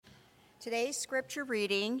Today's scripture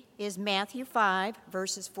reading is Matthew 5,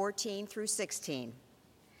 verses 14 through 16.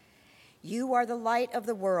 You are the light of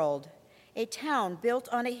the world. A town built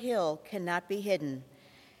on a hill cannot be hidden.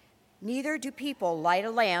 Neither do people light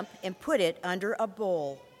a lamp and put it under a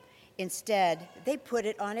bowl. Instead, they put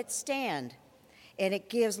it on its stand, and it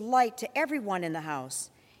gives light to everyone in the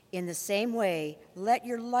house. In the same way, let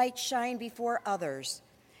your light shine before others,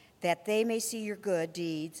 that they may see your good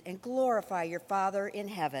deeds and glorify your Father in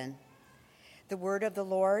heaven. The word of the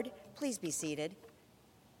Lord. Please be seated.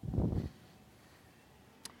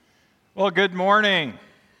 Well, good morning.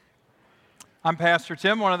 I'm Pastor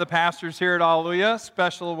Tim, one of the pastors here at Alleluia.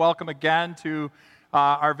 Special welcome again to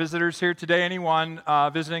our visitors here today. Anyone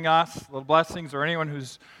visiting us, Little Blessings, or anyone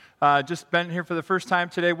who's just been here for the first time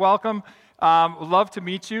today, welcome. Would love to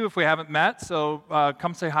meet you if we haven't met, so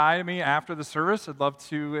come say hi to me after the service. I'd love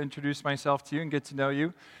to introduce myself to you and get to know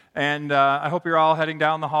you. And I hope you're all heading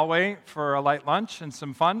down the hallway for a light lunch and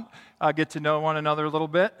some fun. Get to know one another a little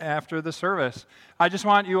bit after the service. I just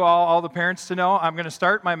want you all the parents, to know I'm going to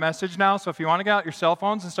start my message now. So if you want to get out your cell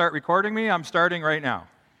phones and start recording me, I'm starting right now.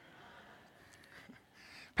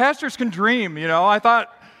 Pastors can dream, you know. I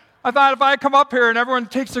thought if I come up here and everyone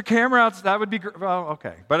takes their camera out, that would be great. Well,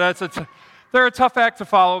 okay. But they're a tough act to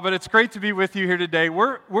follow, but it's great to be with you here today.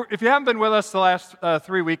 If you haven't been with us the last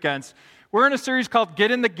 3 weekends, we're in a series called Get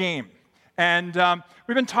in the Game. And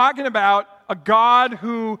we've been talking about a God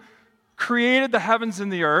who created the heavens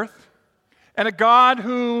and the earth, and a God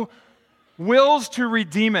who wills to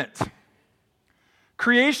redeem it.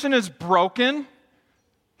 Creation is broken.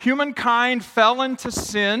 Humankind fell into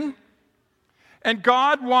sin. And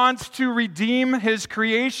God wants to redeem his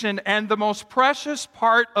creation, and the most precious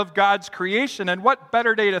part of God's creation. And what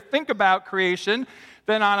better day to think about creation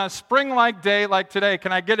than on a spring-like day like today?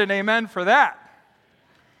 Can I get an amen for that?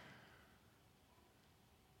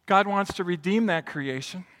 God wants to redeem that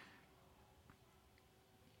creation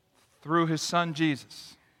through his son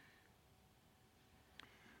Jesus,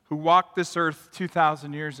 who walked this earth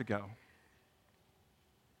 2,000 years ago.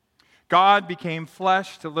 God became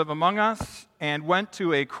flesh to live among us and went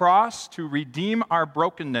to a cross to redeem our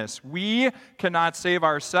brokenness. We cannot save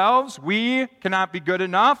ourselves. We cannot be good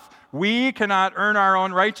enough. We cannot earn our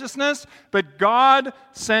own righteousness. But God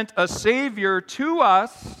sent a Savior to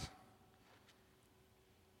us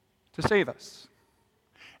to save us.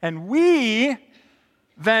 And we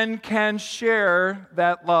then can share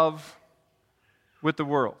that love with the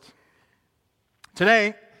world.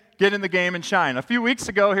 Today, get in the game and shine. A few weeks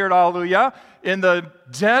ago here at Alleluia, in the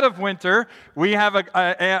dead of winter, we have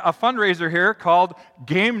a fundraiser here called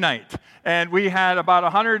Game Night. And we had about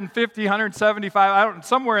 150, 175,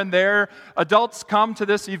 somewhere in there, adults come to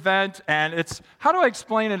this event. And it's, how do I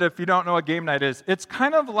explain it if you don't know what Game Night is? It's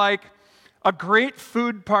kind of like a great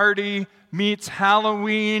food party meets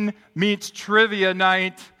Halloween, meets trivia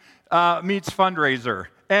night, meets fundraiser.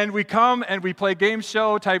 And we come and we play game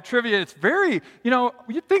show type trivia. It's very,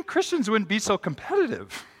 you'd think Christians wouldn't be so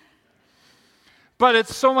competitive. But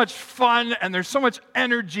it's so much fun, and there's so much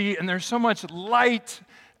energy, and there's so much light,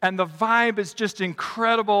 and the vibe is just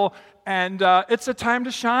incredible. And it's a time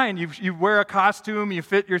to shine. You wear a costume, you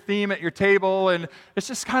fit your theme at your table, and it's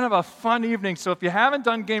just kind of a fun evening. So if you haven't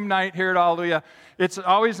done game night here at Alleluia, it's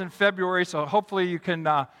always in February, so hopefully you can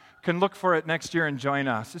look for it next year and join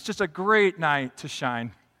us. It's just a great night to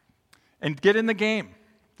shine and get in the game,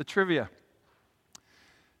 the trivia.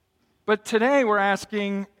 But today we're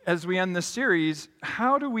asking, as we end this series,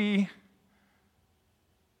 how do we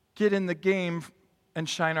get in the game and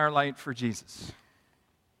shine our light for Jesus?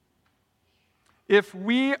 If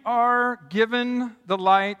we are given the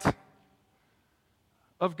light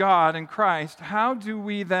of God in Christ, how do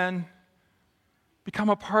we then become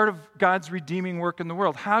a part of God's redeeming work in the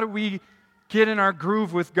world? How do we get in our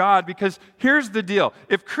groove with God? Because here's the deal.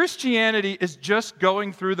 If Christianity is just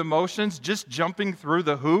going through the motions, just jumping through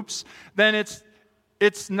the hoops, then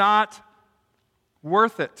it's not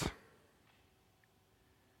worth it.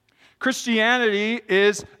 Christianity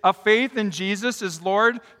is a faith in Jesus as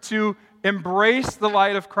Lord, to embrace the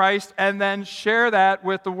light of Christ and then share that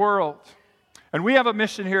with the world. And we have a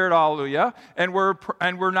mission here at Alleluia, and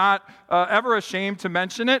we're not ever ashamed to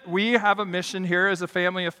mention it. We have a mission here as a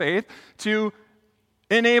family of faith to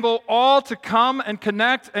enable all to come and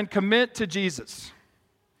connect and commit to Jesus,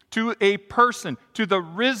 to a person, to the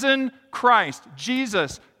risen Christ,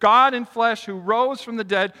 Jesus, God in flesh, who rose from the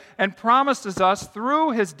dead and promises us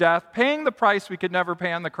through his death, paying the price we could never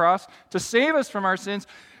pay on the cross, to save us from our sins,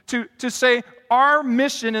 to say our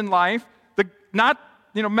mission in life,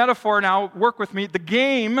 metaphor now, work with me, the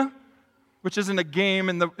game which isn't a game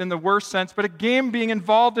in the worst sense, but a game being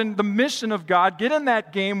involved in the mission of God. Get in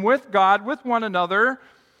that game with God, with one another,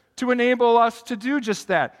 to enable us to do just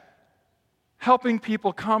that. Helping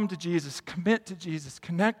people come to Jesus, commit to Jesus,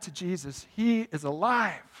 connect to Jesus. He is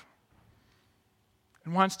alive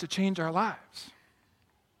and wants to change our lives.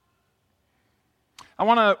 I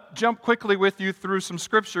want to jump quickly with you through some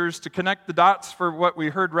scriptures to connect the dots for what we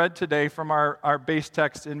heard read today from our base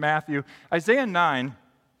text in Matthew. Isaiah 9,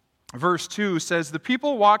 verse 2 says, "The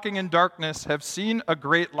people walking in darkness have seen a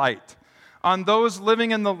great light. On those living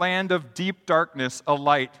in the land of deep darkness, a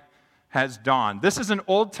light has dawned." This is an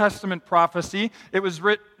Old Testament prophecy. It was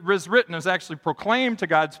written, it was actually proclaimed to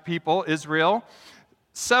God's people, Israel,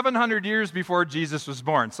 700 years before Jesus was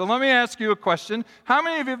born. So let me ask you a question. How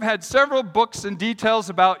many of you have had several books and details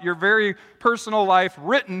about your very personal life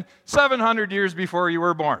written 700 years before you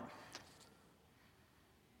were born?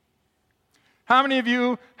 How many of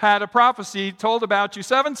you had a prophecy told about you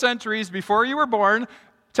 7 centuries before you were born,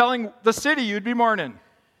 telling the city you'd be born in?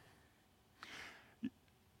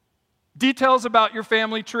 Details about your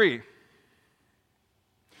family tree.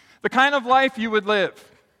 The kind of life you would live.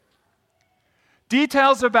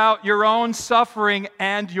 Details about your own suffering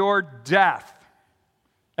and your death.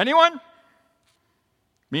 Anyone?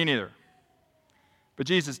 Me neither. But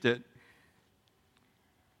Jesus did.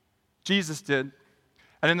 Jesus did.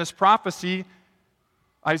 And in this prophecy,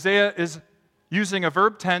 Isaiah is using a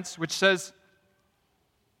verb tense which says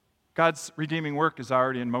God's redeeming work is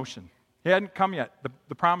already in motion. He hadn't come yet.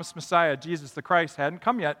 The promised Messiah, Jesus the Christ, hadn't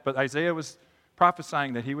come yet, but Isaiah was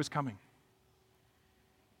prophesying that he was coming.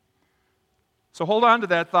 So hold on to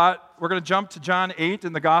that thought. We're going to jump to John 8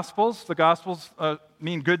 in the Gospels. The Gospels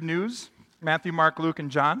mean good news. Matthew, Mark, Luke, and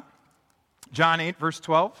John. John 8, verse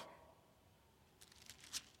 12.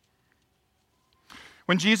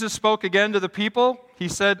 When Jesus spoke again to the people, he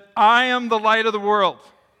said, "I am the light of the world.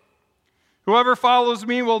 Whoever follows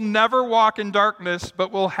me will never walk in darkness,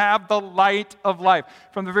 but will have the light of life."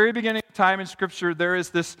 From the very beginning of time in Scripture, there's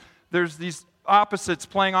these opposites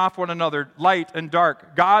playing off one another, light and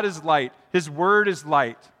dark. God is light. His word is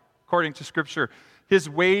light, according to Scripture. His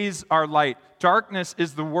ways are light. Darkness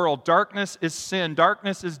is the world. Darkness is sin.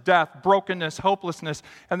 Darkness is death, brokenness, hopelessness,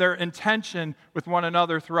 and they're in tension with one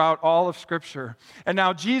another throughout all of Scripture. And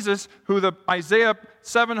now Jesus, who Isaiah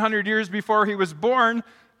 700 years before he was born,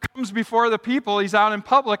 comes before the people. He's out in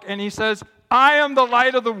public, and he says, "I am the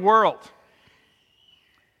light of the world."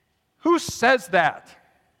 Who says that?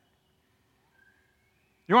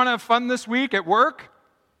 You want to have fun this week at work?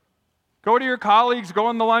 Go to your colleagues, go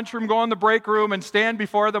in the lunchroom, go in the break room, and stand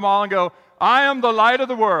before them all and go, "I am the light of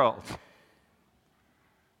the world." They're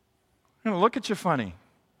going to look at you funny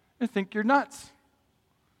and think you're nuts.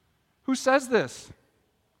 Who says this?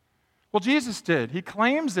 Well, Jesus did. He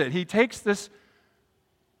claims it. He takes this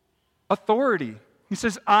authority. He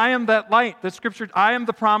says, "I am that light." That Scripture, I am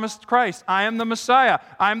the promised Christ. I am the Messiah.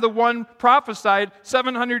 I'm the one prophesied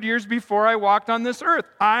 700 years before I walked on this earth.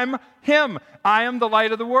 I'm Him. I am the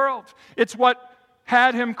light of the world. It's what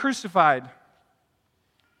had Him crucified.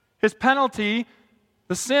 His penalty,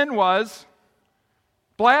 the sin, was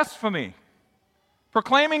blasphemy,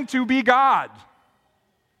 proclaiming to be God.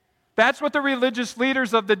 That's what the religious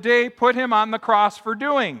leaders of the day put Him on the cross for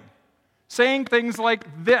doing, saying things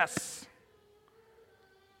like this.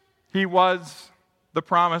 He was the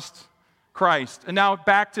promised Christ. And now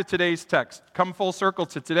back to today's text. Come full circle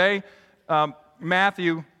to today,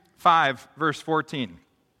 Matthew 5, verse 14.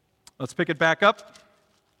 Let's pick it back up.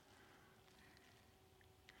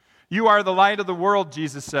 "You are the light of the world,"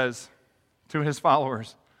 Jesus says to His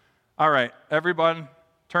followers. All right, everyone,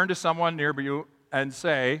 turn to someone near you and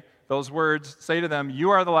say those words. Say to them,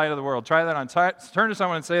 "You are the light of the world." Try that on. Turn to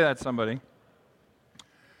someone and say that to somebody.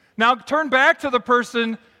 Now turn back to the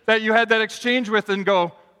person that you had that exchange with and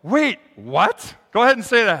go, "Wait, what?" Go ahead and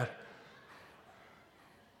say that.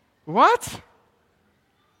 What?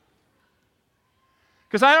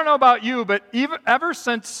 Because I don't know about you, but ever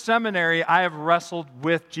since seminary, I have wrestled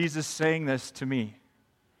with Jesus saying this to me.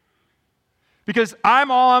 Because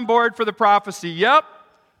I'm all on board for the prophecy. Yep,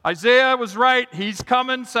 Isaiah was right. He's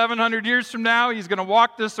coming 700 years from now. He's going to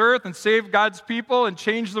walk this earth and save God's people and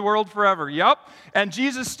change the world forever. Yep. And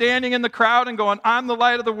Jesus standing in the crowd and going, "I'm the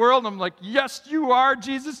light of the world." And I'm like, "Yes, you are,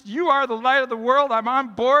 Jesus. You are the light of the world. I'm on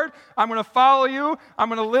board. I'm going to follow you. I'm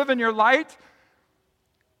going to live in your light."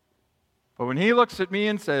 But when He looks at me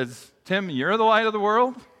and says, "Tim, you're the light of the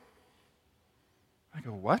world," I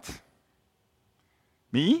go, "What?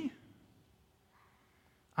 Me?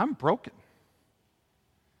 I'm broken.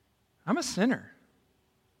 I'm a sinner.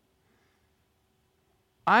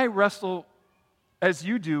 I wrestle, as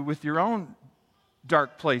you do, with your own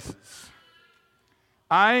dark places.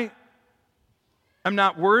 I am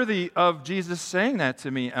not worthy of Jesus saying that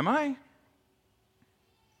to me, am I?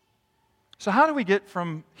 So how do we get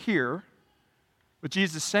from here, with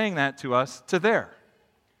Jesus saying that to us, to there?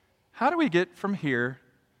 How do we get from here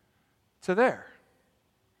to there?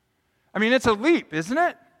 I mean, it's a leap, isn't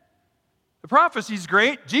it? The prophecy's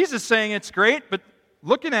great. Jesus saying it's great, but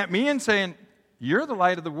looking at me and saying, you're the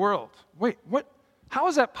light of the world. Wait, what? How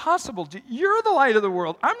is that possible? You're the light of the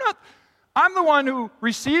world. I'm the one who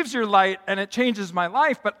receives your light and it changes my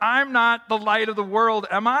life, but I'm not the light of the world,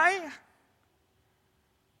 am I?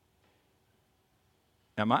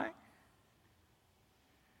 Am I?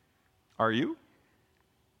 Are you?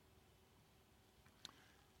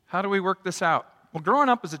 How do we work this out? Well, growing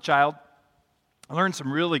up as a child, I learned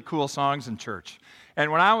some really cool songs in church. And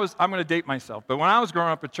I'm going to date myself, but when I was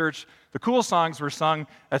growing up at church, the cool songs were sung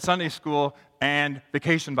at Sunday school and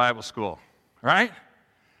Vacation Bible School, right?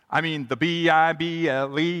 I mean, the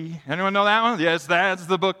B-I-B-L-E. Anyone know that one? Yes, that's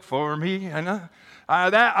the book for me. I know.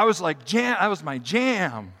 I was like, that was my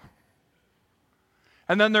jam.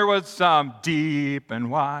 And then there was deep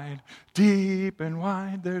and wide,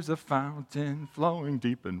 there's a fountain flowing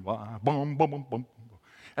deep and wide. Boom, boom, boom, boom.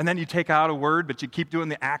 And then you take out a word, but you keep doing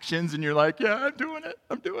the actions, and you're like, yeah, I'm doing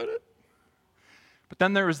it. But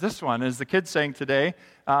then there was this one. As the kids sang today,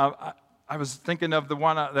 I was thinking of the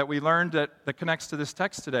one that we learned that connects to this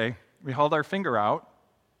text today. We held our finger out,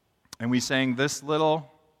 and we sang this little,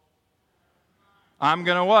 I'm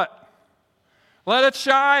going to what? Let it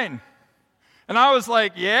shine. And I was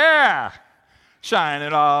like, yeah, shine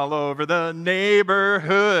it all over the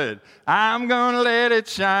neighborhood. I'm going to let it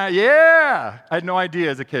shine. Yeah. I had no idea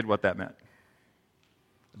as a kid what that meant.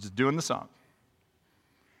 I was just doing the song.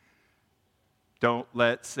 Don't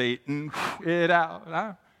let Satan it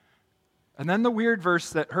out. And then the weird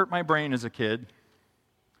verse that hurt my brain as a kid.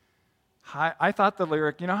 I thought the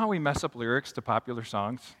lyric, you know how we mess up lyrics to popular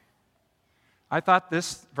songs? I thought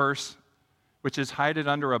this verse, which is hide it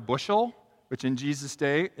under a bushel, which in Jesus'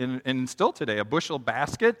 day, and still today, a bushel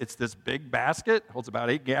basket, it's this big basket, holds about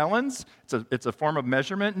 8 gallons. It's a form of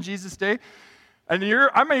measurement in Jesus' day. And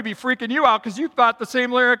I may be freaking you out because you thought the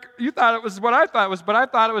same lyric, you thought it was what I thought it was, but I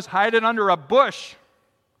thought it was hide it under a bush.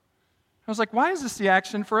 I was like, why is this the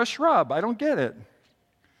action for a shrub? I don't get it.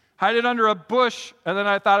 Hide it under a bush, and then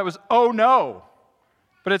I thought it was, oh no.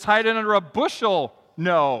 But it's hide it under a bushel,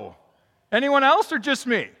 no. Anyone else or just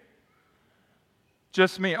me?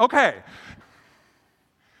 Just me. Okay.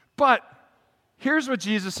 But here's what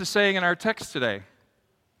Jesus is saying in our text today.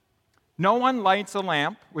 No one lights a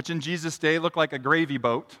lamp, which in Jesus' day looked like a gravy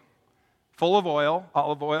boat, full of oil,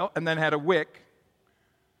 olive oil, and then had a wick.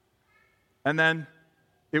 And then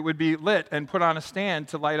it would be lit and put on a stand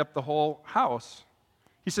to light up the whole house.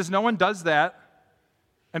 He says no one does that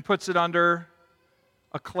and puts it under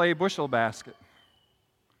a clay bushel basket.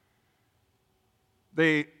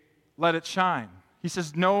 They let it shine. He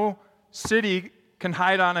says no city can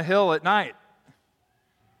hide on a hill at night.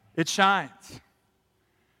 It shines.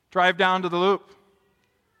 Drive down to the Loop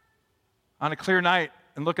on a clear night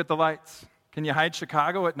and look at the lights. Can you hide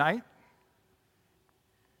Chicago at night?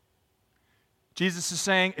 Jesus is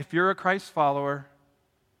saying, if you're a Christ follower,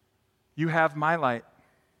 you have my light.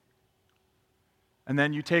 And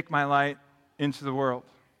then you take my light into the world.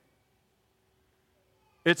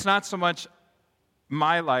 It's not so much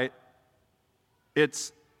my light,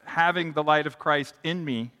 it's having the light of Christ in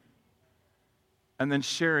me and then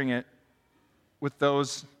sharing it with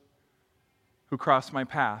those who cross my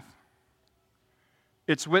path.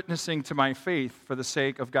 It's witnessing to my faith for the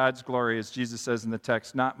sake of God's glory, as Jesus says in the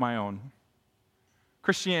text, not my own.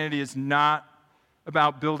 Christianity is not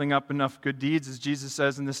about building up enough good deeds, as Jesus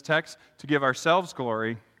says in this text, to give ourselves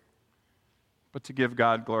glory, but to give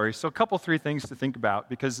God glory. So three things to think about,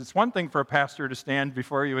 because it's one thing for a pastor to stand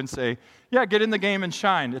before you and say, yeah, get in the game and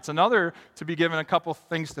shine. It's another to be given a couple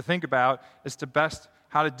things to think about as to best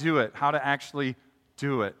how to do it, how to actually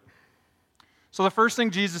do it. So the first thing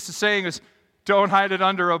Jesus is saying is, don't hide it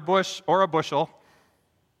under a bush or a bushel.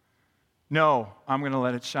 No, I'm going to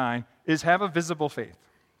let it shine, is have a visible faith.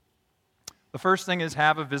 The first thing is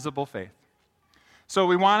have a visible faith. So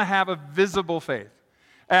we want to have a visible faith.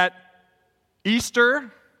 At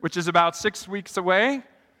Easter, which is about 6 weeks away,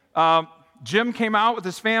 Jim came out with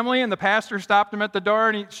his family, and the pastor stopped him at the door,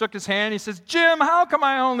 and he shook his hand. He says, Jim, how come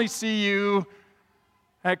I only see you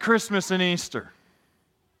at Christmas and Easter?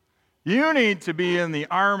 You need to be in the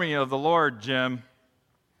army of the Lord, Jim.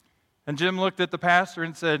 And Jim looked at the pastor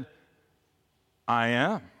and said, I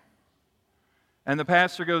am. And the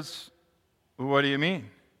pastor goes, what do you mean?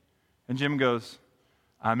 And Jim goes,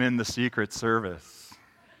 I'm in the Secret Service.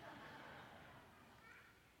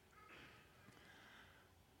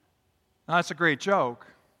 Now, that's a great joke.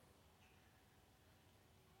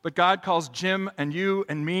 But God calls Jim and you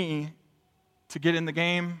and me to get in the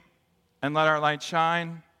game and let our light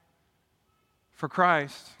shine for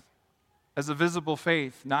Christ as a visible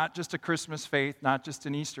faith, not just a Christmas faith, not just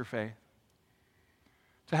an Easter faith.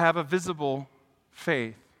 To have a visible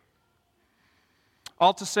faith.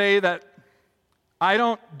 All to say that I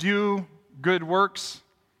don't do good works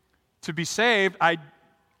to be saved.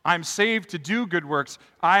 I'm saved to do good works.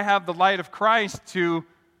 I have the light of Christ to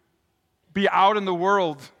be out in the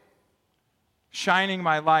world shining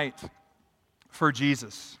my light for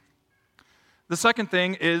Jesus. The second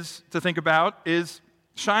thing is to think about is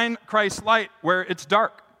shine Christ's light where it's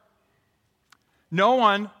dark. No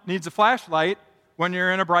one needs a flashlight when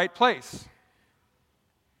you're in a bright place.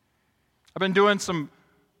 I've been doing some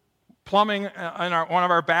plumbing in one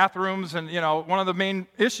of our bathrooms, and one of the main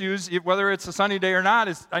issues, whether it's a sunny day or not,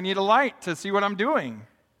 is I need a light to see what I'm doing.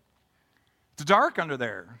 It's dark under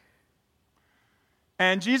there.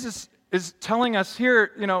 And Jesus is telling us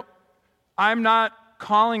here, I'm not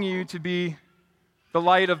calling you to be the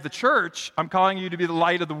light of the church. I'm calling you to be the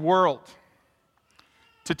light of the world.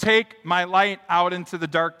 To take my light out into the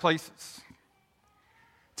dark places.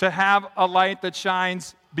 To have a light that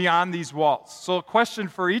shines beyond these walls. So a question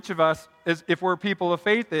for each of us, is, if we're people of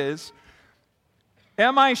faith, is,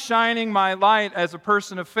 am I shining my light as a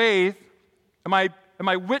person of faith? Am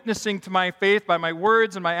I witnessing to my faith by my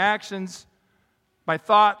words and my actions, my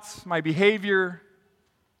thoughts, my behavior?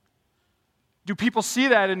 Do people see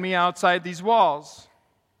that in me outside these walls?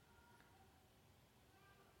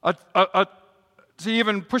 To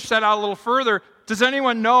even push that out a little further, does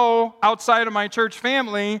anyone know outside of my church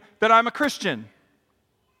family that I'm a Christian?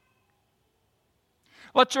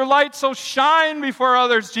 Let your light so shine before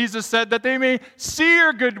others, Jesus said, that they may see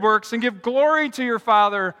your good works and give glory to your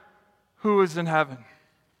Father who is in heaven.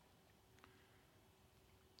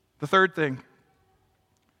 The third thing,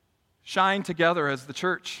 shine together as the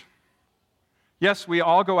church. Yes, we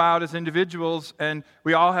all go out as individuals and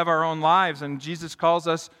we all have our own lives, and Jesus calls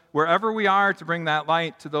us wherever we are to bring that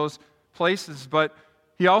light to those places, but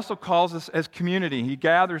He also calls us as community. He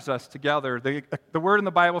gathers us together. The word in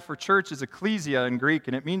the Bible for church is ecclesia in Greek,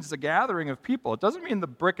 and it means the gathering of people. It doesn't mean the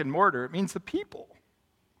brick and mortar. It means the people.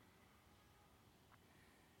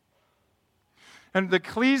 And the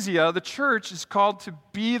ecclesia, the church, is called to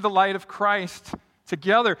be the light of Christ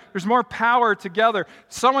together. There's more power together.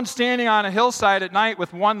 Someone standing on a hillside at night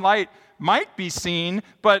with one light might be seen,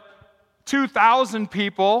 but 2,000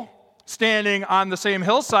 people standing on the same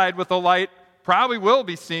hillside with a light probably will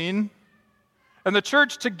be seen. And the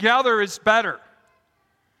church together is better.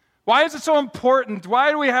 Why is it so important?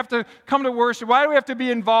 Why do we have to come to worship? Why do we have to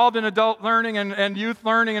be involved in adult learning and youth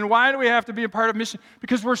learning? And why do we have to be a part of mission?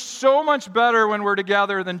 Because we're so much better when we're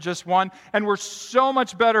together than just one. And we're so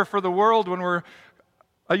much better for the world when we're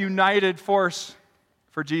a united force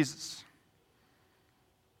for Jesus.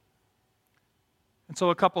 And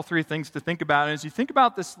so three things to think about. And as you think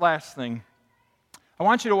about this last thing, I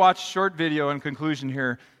want you to watch a short video in conclusion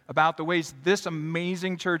here about the ways this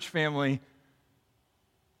amazing church family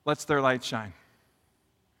lets their light shine.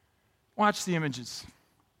 Watch the images.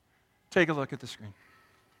 Take a look at the screen.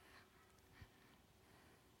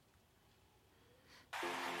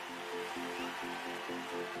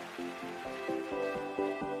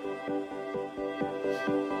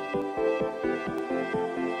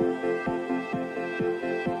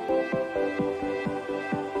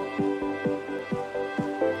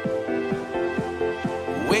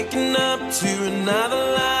 Waking up to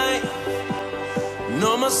another life.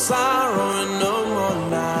 No more sorrow and no more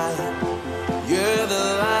night. You're the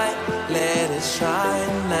light, let it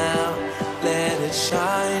shine now. Let it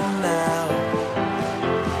shine now.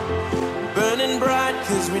 Burning bright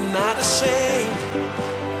 'cause we're not ashamed.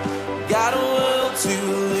 Got a world to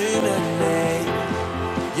illuminate.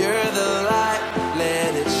 You're the light,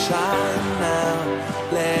 let it shine now.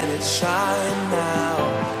 Let it shine now.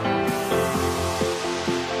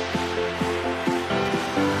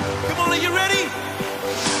 Are you ready?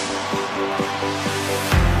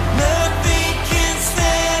 Nothing can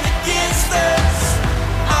stand against us.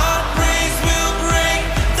 Our praise will break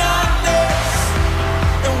the darkness,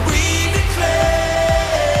 and we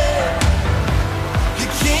declare the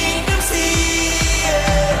kingdom's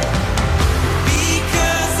here.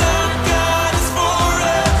 Because our God is for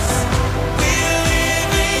us, we're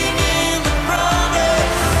living in the promise.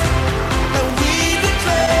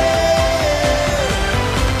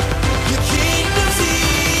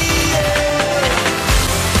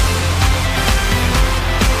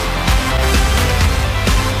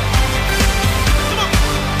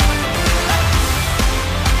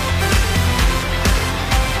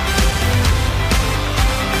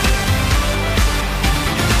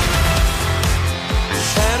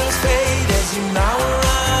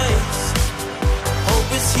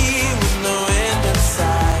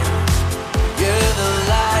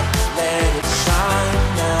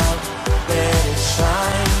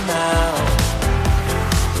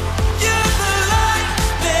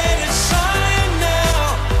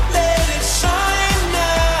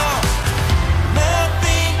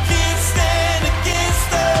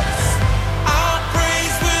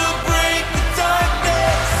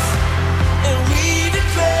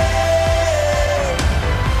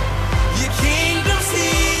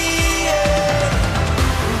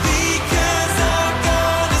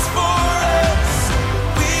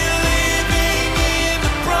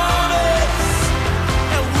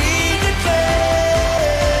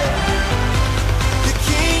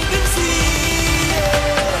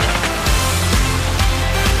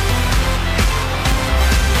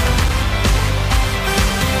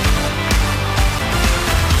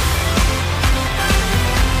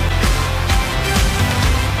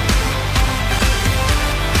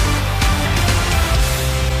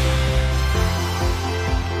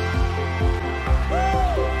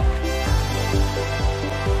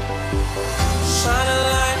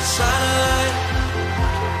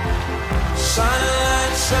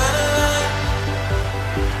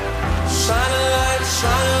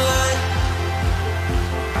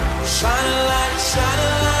 Shine a light, shine a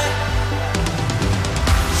light.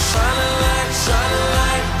 Shine a light, shine a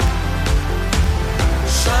light.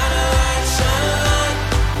 Shine a light, shine a light.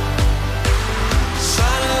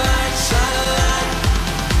 Shine a light, shine a light.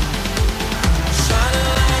 Shine a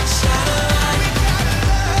light, shine a light.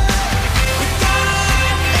 We got a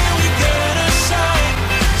light and we gonna shine.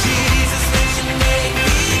 Jesus, let your name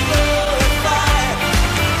be glorified.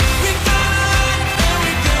 We got a light and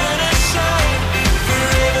we gonna shine.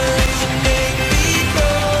 Forever let your name be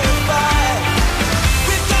glorified.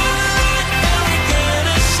 We got a light and we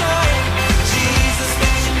gonna shine. Jesus,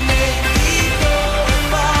 let your name be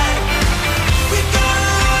glorified. We got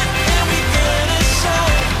a light and we gonna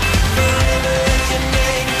shine. Forever let your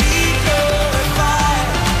name be glorified.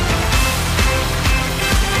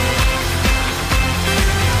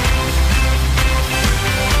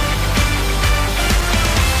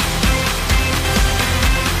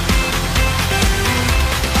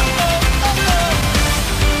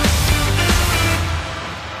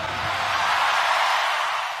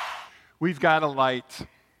 We've got a light,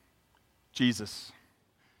 Jesus,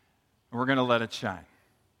 and we're going to let it shine.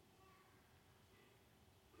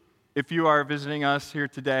 If you are visiting us here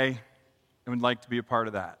today and would like to be a part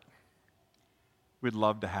of that, we'd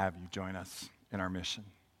love to have you join us in our mission.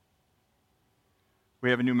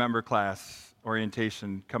 We have a new member class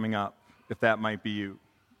orientation coming up, if that might be you,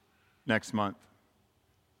 next month.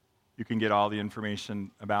 You can get all the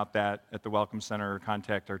information about that at the Welcome Center or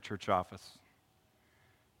contact our church office.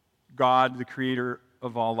 God, the creator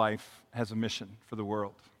of all life, has a mission for the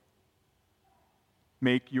world.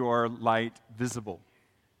 Make your light visible.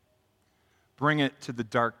 Bring it to the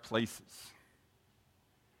dark places.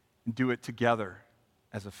 And do it together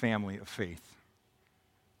as a family of faith.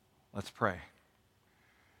 Let's pray.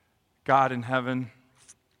 God in heaven,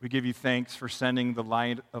 we give you thanks for sending the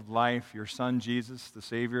light of life, your Son Jesus, the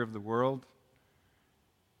Savior of the world,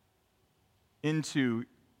 into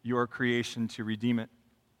your creation to redeem it.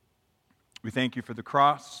 We thank you for the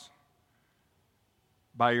cross.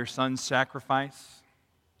 By your Son's sacrifice,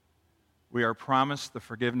 we are promised the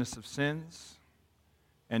forgiveness of sins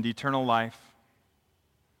and eternal life.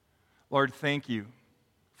 Lord, thank you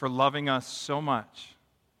for loving us so much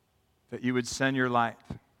that you would send your light.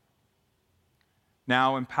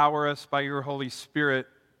 Now empower us by your Holy Spirit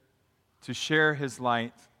to share his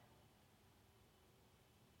light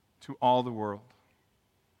to all the world.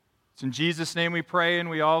 It's in Jesus' name we pray, and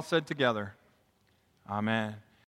we all said together, Amen.